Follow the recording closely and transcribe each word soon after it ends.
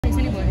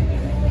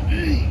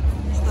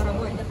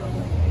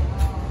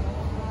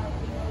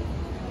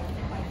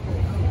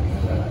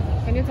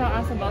you tell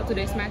us about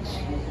today's match?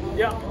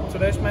 Yeah,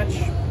 today's match.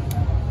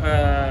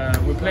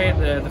 We played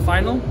the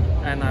final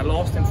and I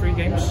lost in 3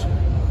 games,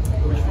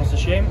 which was a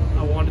shame.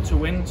 I wanted to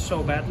win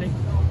so badly,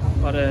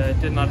 but it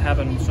did not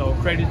happen. So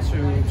credit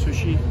to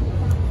Shi.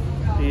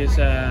 He is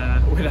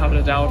without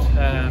a doubt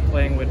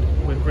playing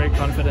with great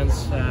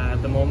confidence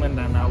at the moment,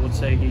 and I would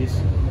say he's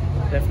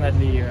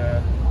definitely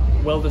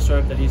well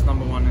deserved that he's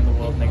 #1 in the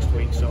world next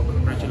week. So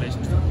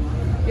congratulations to him.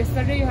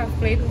 Yesterday you have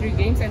played 3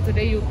 games and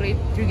today you played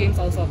 3 games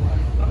also.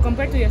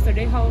 Compared to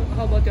yesterday, how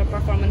about your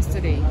performance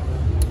today?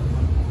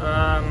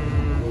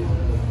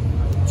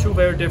 2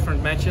 very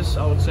different matches,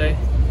 I would say.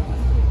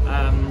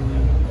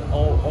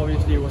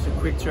 Obviously it was a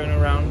quick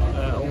turnaround,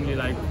 only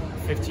like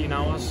 15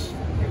 hours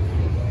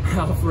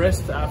of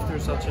rest after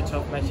such a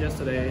tough match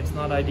yesterday. It's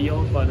not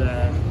ideal, but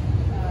I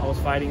was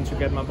fighting to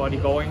get my body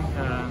going,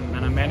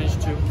 and I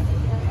managed to.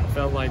 I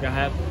felt like I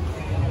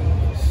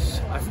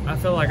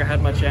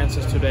had my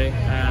chances today.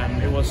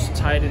 It was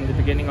tight in the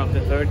beginning of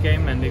the 3rd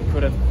game, and it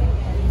could have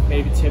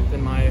maybe tipped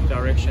in my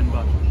direction,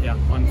 but yeah,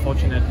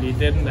 unfortunately it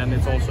didn't, and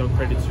it's also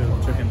credit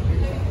to him.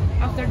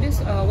 After this,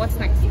 what's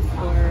next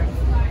for?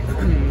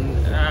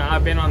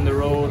 I've been on the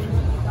road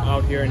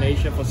out here in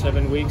Asia for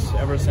 7 weeks.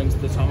 Ever since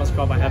the Thomas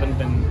Cup, I haven't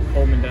been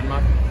home in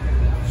Denmark.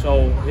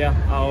 So yeah,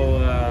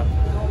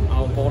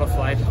 I'll board a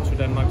flight to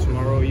Denmark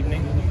tomorrow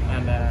evening,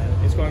 and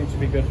it's going to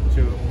be good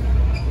to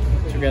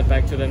get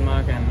back to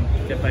Denmark and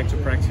get back to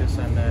practice,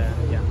 and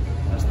yeah,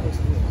 that's next.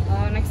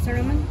 Next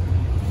tournament?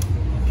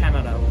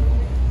 Canada,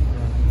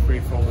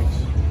 3-4 weeks.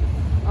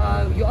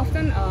 You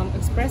often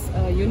express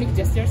unique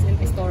gestures in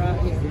Wawancara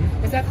here.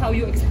 Is that how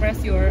you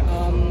express your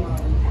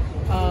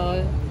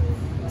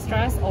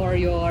stress or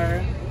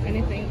your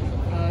anything?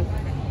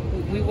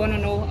 We want to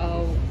know.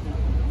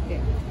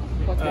 Yeah,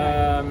 what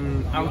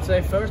I would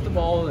say first of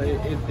all,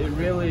 it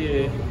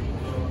really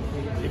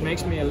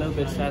makes me a little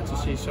bit sad to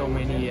see so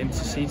many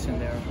empty seats in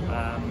there.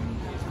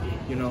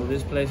 You know,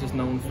 this place is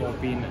known for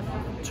being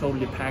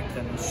totally packed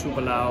and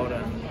super loud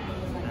and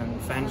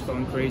fans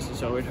going crazy,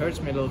 so it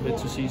hurts me a little bit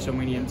to see so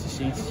many empty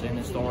seats in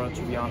Wawancara,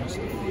 to be honest.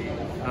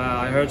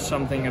 I heard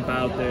something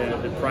about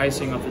the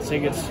pricing of the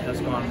tickets has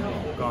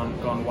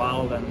gone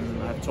wild, and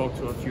I've talked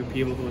to a few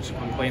people who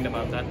complained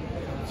about that.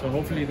 So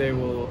hopefully they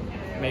will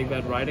make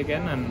that right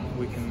again, and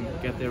we can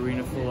get the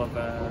arena full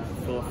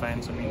of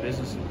fans. I mean, this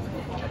is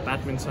a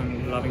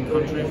badminton-loving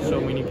country.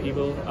 So many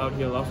people out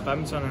here love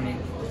badminton, and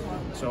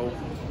so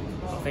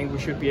I think we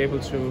should be able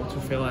to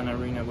fill an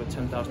arena with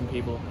 10,000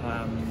 people.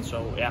 So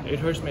yeah, it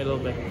hurts me a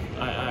little bit.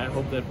 I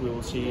hope that we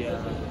will see a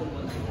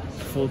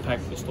full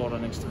packed Wawancara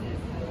next time.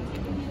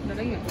 Good.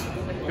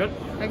 Good.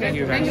 Okay. Thank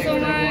you guys. Thank you so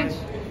much.